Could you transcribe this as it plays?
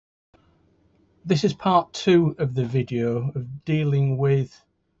This is part 2 of the video of dealing with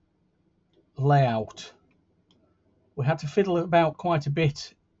layout. We had to fiddle about quite a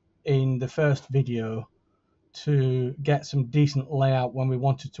bit in the first video to get some decent layout when we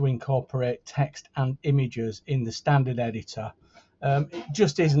wanted to incorporate text and images in the standard editor. It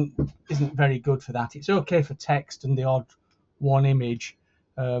just isn't very good for that. It's okay for text and the odd one image,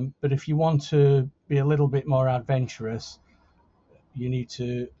 but if you want to be a little bit more adventurous, you need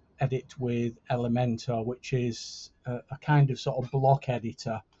to edit with Elementor, which is a kind of sort of block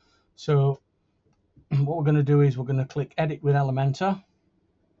editor. So what we're going to do is we're going to click edit with Elementor,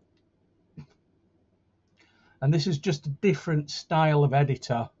 and this is just a different style of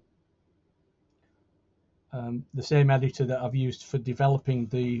editor, the same editor that I've used for developing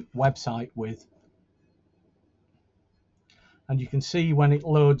the website with. And you can see when it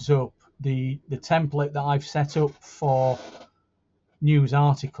loads up, the template that I've set up for news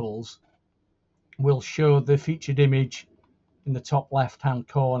articles will show the featured image in the top left hand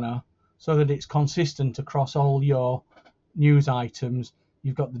corner, so that it's consistent across all your news items.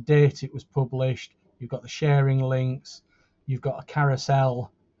 You've got the date it was published, you've got the sharing links, you've got a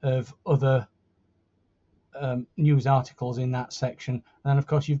carousel of other news articles in that section, and then of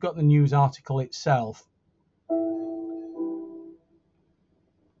course you've got the news article itself.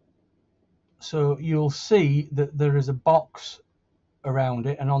 So you'll see that there is a box around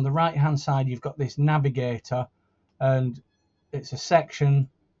it, and on the right hand side you've got this navigator, and it's a section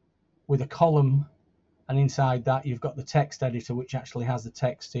with a column, and inside that you've got the text editor, which actually has the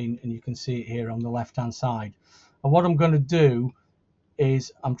text in, and you can see it here on the left hand side. And what I'm going to do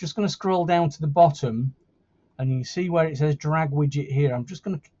is I'm just going to scroll down to the bottom, and you can see where it says drag widget here. I'm just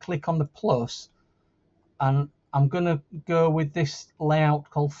going to click on the plus, and I'm going to go with this layout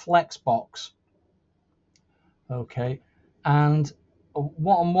called Flexbox. Okay, and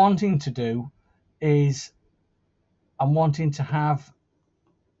what I'm wanting to do is I'm wanting to have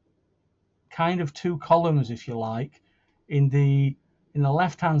kind of two columns, if you like. In the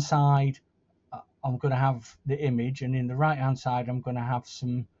left hand side I'm going to have the image, and in the right hand side I'm going to have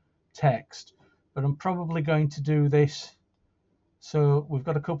some text, but I'm probably going to do this. So we've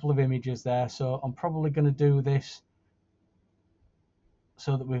got a couple of images there, so I'm probably going to do this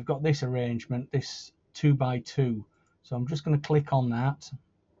so that we've got this arrangement, this 2 by 2. So I'm just going to click on that,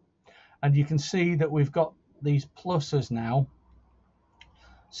 and you can see that we've got these pluses now.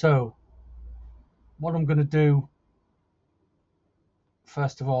 So what I'm going to do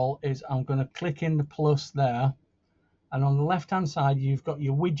first of all is I'm going to click in the plus there, and on the left hand side you've got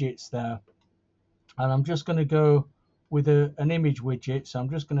your widgets there, and I'm just going to go with an image widget. So I'm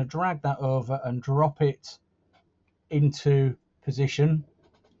just going to drag that over and drop it into position,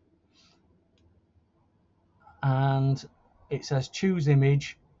 and it says choose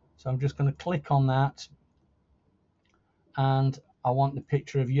image, so I'm just going to click on that, and I want the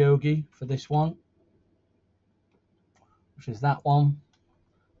picture of Yogi for this one, which is that one.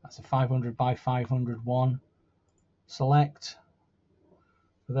 That's a 500 by 500 one. Select.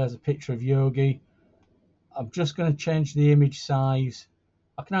 So there's a picture of Yogi. I'm just going to change the image size.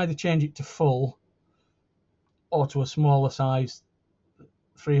 I can either change it to full or to a smaller size.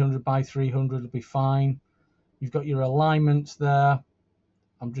 300 by 300 will be fine. You've got your alignments there.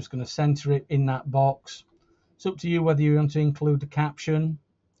 I'm just going to center it in that box. It's up to you whether you want to include a caption.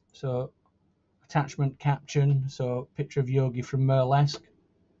 So attachment caption, so picture of Yogi from Merlesque.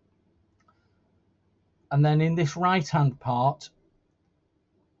 And then in this right hand part,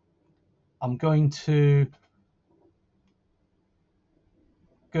 I'm going to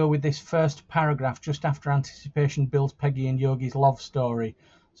go with this first paragraph just after anticipation builds Peggy and Yogi's love story.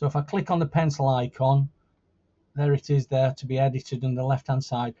 So if I click on the pencil icon, there it is there to be edited on the left hand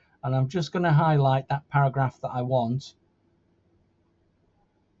side, and I'm just going to highlight that paragraph that I want.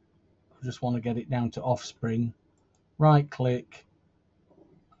 I just want to get it down to offspring. Right click,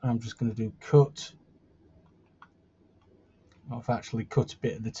 and I'm just going to do cut. I've actually cut a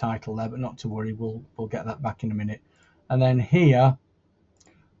bit of the title there, but not to worry, we'll get that back in a minute. And then here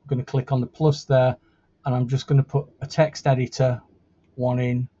I'm going to click on the plus there, and I'm just going to put a text editor one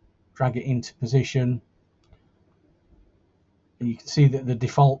in, drag it into position, and you can see that the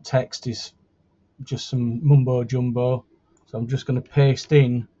default text is just some mumbo jumbo, so I'm just going to paste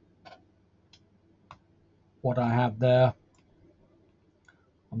in what I have there.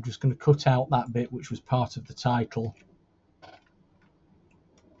 I'm just going to cut out that bit which was part of the title that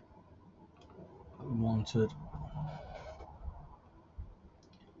we wanted.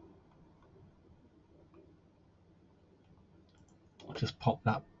 I'll just pop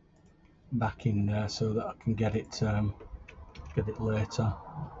that back in there so that I can get it later.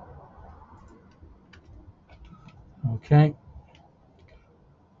 Okay,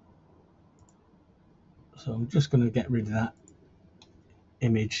 so I'm just going to get rid of that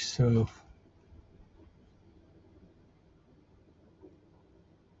image. So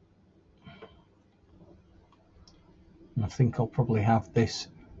I think I'll probably have this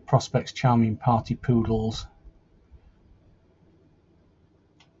Prospects Charming Party Poodles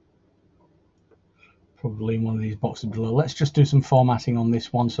probably in one of these boxes below. Let's just do some formatting on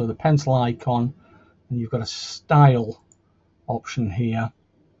this one. So the pencil icon, and you've got a style option here,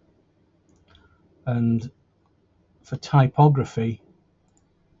 and for typography,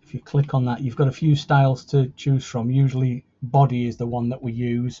 if you click on that, you've got a few styles to choose from. Usually body is the one that we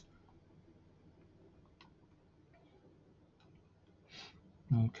use.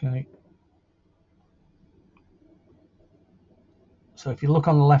 Okay, so if you look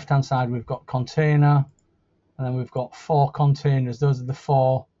on the left hand side, we've got container, and then we've got 4 containers. Those are the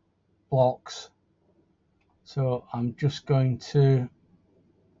 4 blocks. So I'm just going to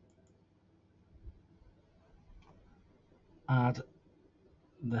add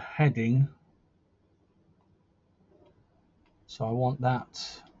the heading. So I want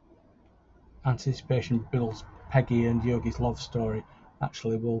that anticipation builds Peggy and Yogi's love story.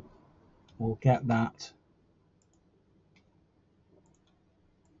 Actually, we'll get that.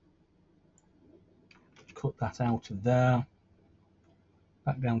 Cut that out of there.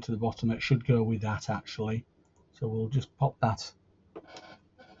 Back down to the bottom. It should go with that actually. So we'll just pop that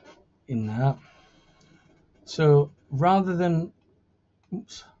in there. So rather than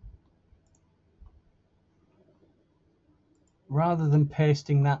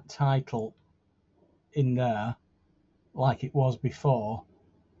pasting that title in there like it was before,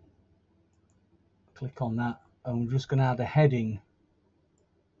 click on that, and we're just going to add a heading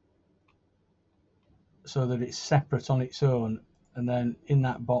so that it's separate on its own, and then in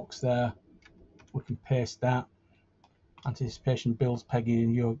that box there we can paste that. Anticipation builds Peggy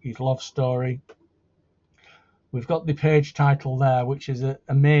and Yogi's love story. We've got the page title there, which is a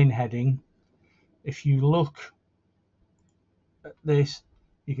main heading. If you look at this,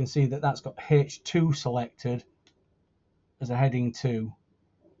 you can see that that's got H2 selected as a heading 2,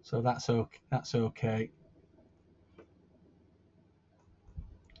 so that's okay.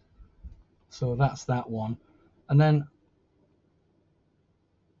 So that's that one. And then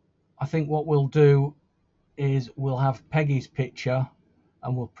I think what we'll do is we'll have Peggy's picture,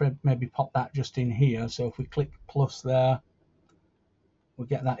 and we'll maybe pop that just in here. So if we click plus there, we'll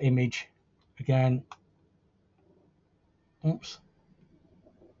get that image again. Oops.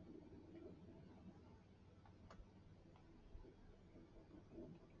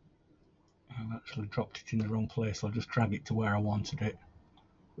 I've actually dropped it in the wrong place. I'll just drag it to where I wanted it,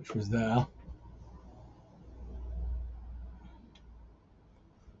 which was there.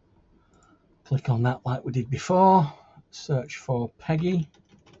 Click on that like we did before. Search for Peggy.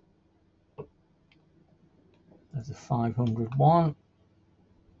 There's a 500 one.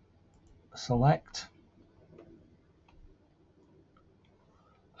 Select.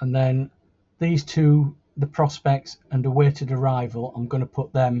 And then these two, the prospects and awaited arrival, I'm going to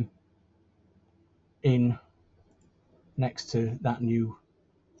put them in next to that new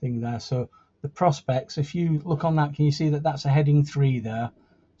thing there. So the prospects, if you look on that, can you see that that's a heading 3 there?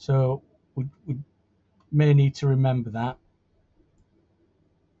 So we may need to remember that.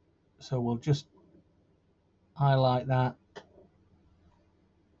 So we'll just highlight that,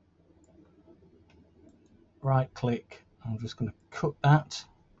 right click. I'm just going to cut that.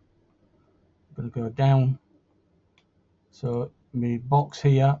 I'm going to go down. So my box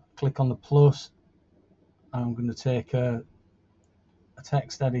here, click on the plus, and I'm going to take a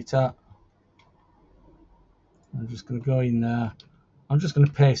text editor. I'm just going to go in there. I'm just going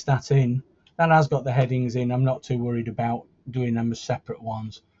to paste that in. That has got the headings in. I'm not too worried about doing them as separate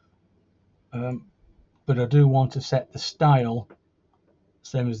ones. But I do want to set the style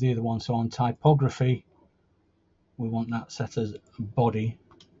same as the other one. So on typography, we want that set as body.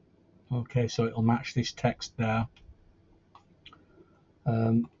 Okay, so it'll match this text there.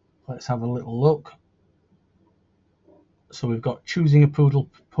 Let's have a little look. So we've got choosing a poodle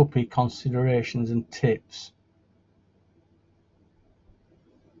puppy, considerations and tips.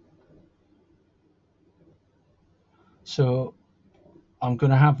 So I'm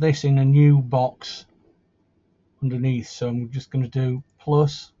going to have this in a new box underneath. So I'm just going to do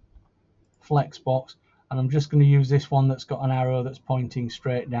plus flex box, and I'm just going to use this one that's got an arrow that's pointing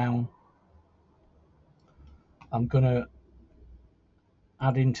straight down. I'm going to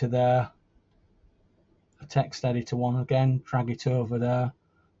add into there a text editor one again, drag it over there.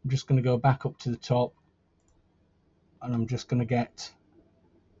 I'm just going to go back up to the top, and I'm just going to get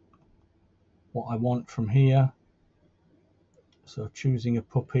what I want from here. So choosing a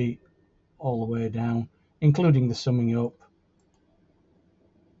puppy all the way down, including the summing up.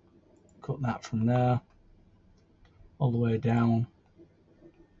 Cut that from there all the way down.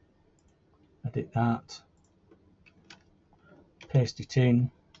 Edit that. Paste it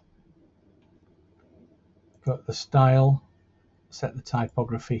in. Go to the style. Set the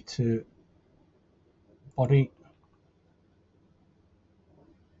typography to body.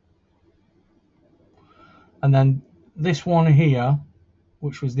 And then this one here,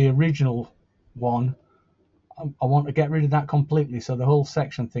 which was the original one, I want to get rid of that completely, so the whole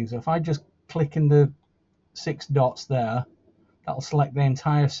section thing. So if I just click in the 6 dots there, that'll select the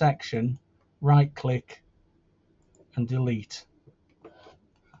entire section, right click and delete.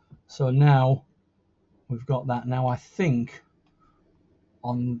 So now we've got that. Now I think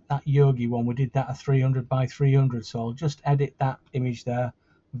on that Yogi one we did that a 300 by 300, so I'll just edit that image there.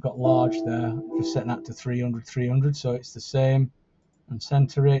 We've got large there, just set that to 300 so it's the same, and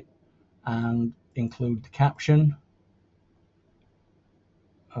center it and include the caption.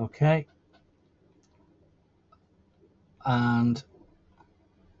 Okay, and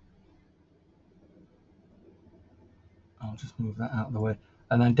I'll just move that out of the way.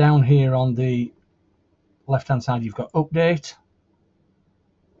 And then down here on the left hand side you've got update,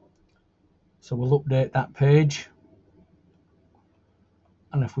 so we'll update that page.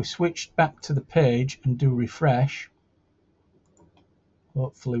 And if we switch back to the page and do refresh,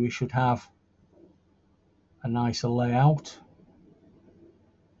 hopefully we should have a nicer layout.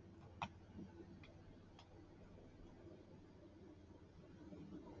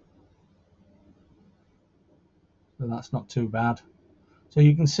 So that's not too bad. So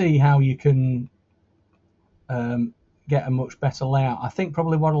you can see how you can get a much better layout. I think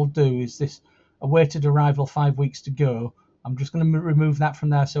probably what I'll do is this awaited arrival 5 weeks to go. I'm just going to remove that from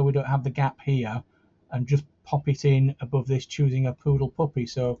there so we don't have the gap here, and just pop it in above this choosing a poodle puppy.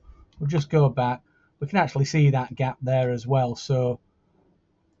 So we'll just go back. We can actually see that gap there as well. So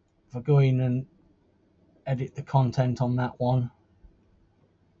if I go in and edit the content on that one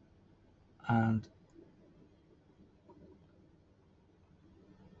and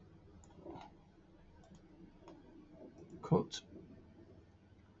cut,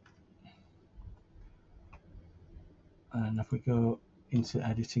 and if we go into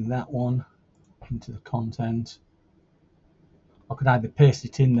editing that one, into the content, I could either paste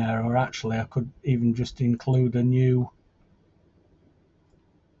it in there, or actually I could even just include a new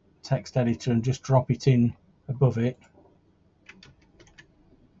text editor and just drop it in above it.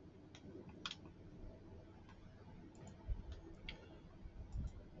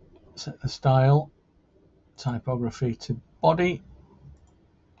 Set the style, typography to body,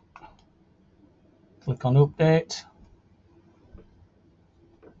 click on update.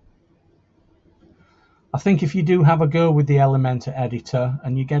 I think if you do have a go with the Elementor editor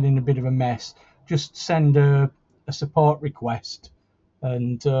and you get in a bit of a mess, just send a support request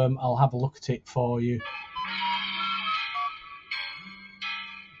and I'll have a look at it for you.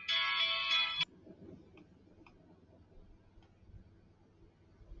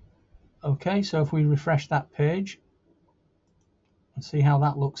 Okay, so if we refresh that page and see how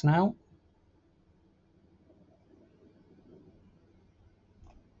that looks now.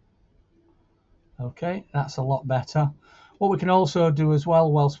 Okay, that's a lot better. What we can also do as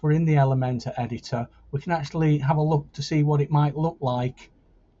well, whilst we're in the Elementor editor, we can actually have a look to see what it might look like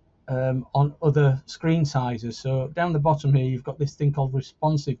on other screen sizes. So down the bottom here you've got this thing called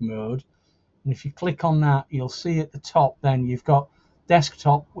responsive mode, and if you click on that you'll see at the top then you've got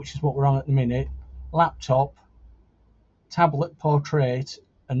desktop, which is what we're on at the minute, laptop, tablet portrait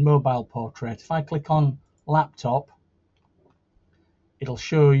and mobile portrait. If I click on laptop, it'll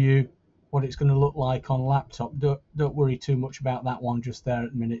show you what it's going to look like on laptop. Don't worry too much about that one just there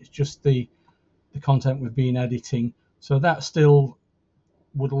at the minute. It's just the content we've been editing. So that still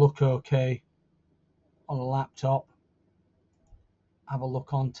would look okay on a laptop. Have a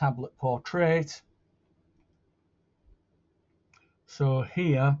look on tablet portrait. So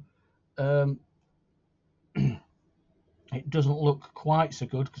here it doesn't look quite so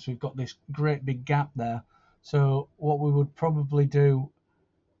good because we've got this great big gap there. So what we would probably do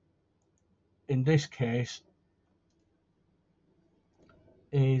in this case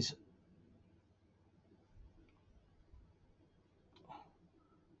is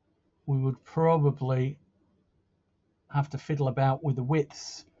we would probably have to fiddle about with the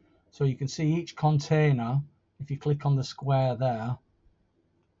widths. So you can see each container, if you click on the square there,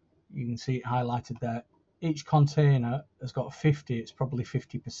 you can see it highlighted there. Each container has got 50, it's probably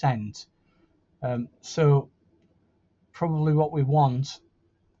 50%. So probably what we want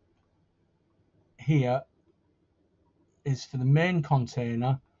here is for the main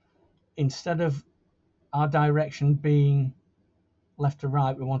container, instead of our direction being left to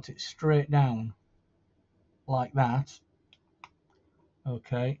right, we want it straight down like that.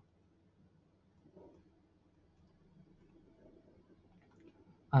 Okay.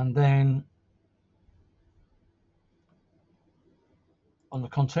 And then on the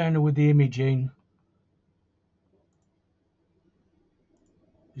container with the image in,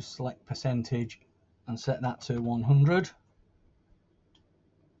 just select percentage and set that to 100.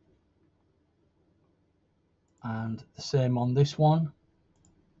 And the same on this one.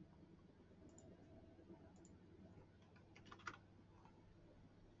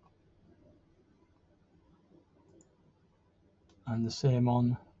 And the same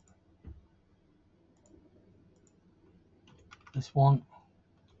on this one.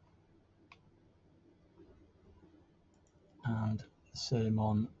 And the same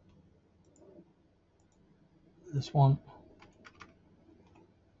on this one.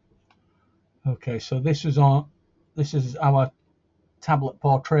 Okay, so this is our tablet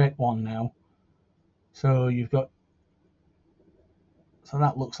portrait one now. So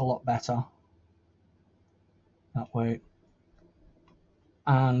that looks a lot better that way.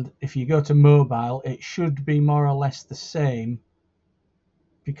 And if you go to mobile, it should be more or less the same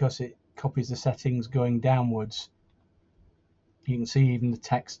because it copies the settings going downwards. You can see even the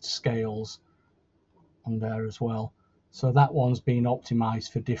text scales on there as well. So that one's been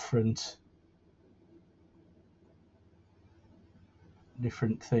optimized for different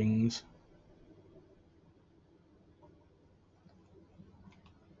things.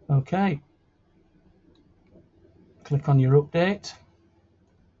 Okay. Click on your update.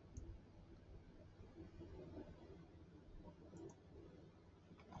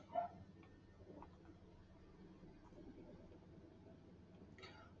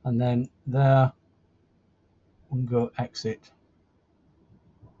 And then there, we can go exit.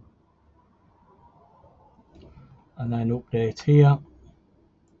 And then update here.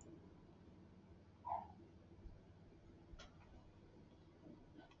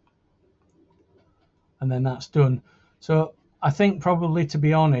 And then that's done. So I think probably, to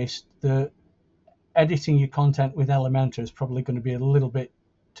be honest, the editing your content with Elementor is probably going to be a little bit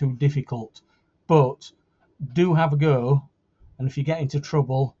too difficult. But do have a go. And if you get into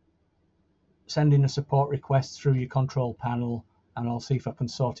trouble, send in a support request through your control panel and I'll see if I can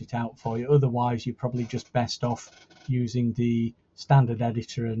sort it out for you. Otherwise, you're probably just best off using the standard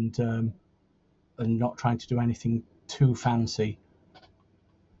editor and not trying to do anything too fancy.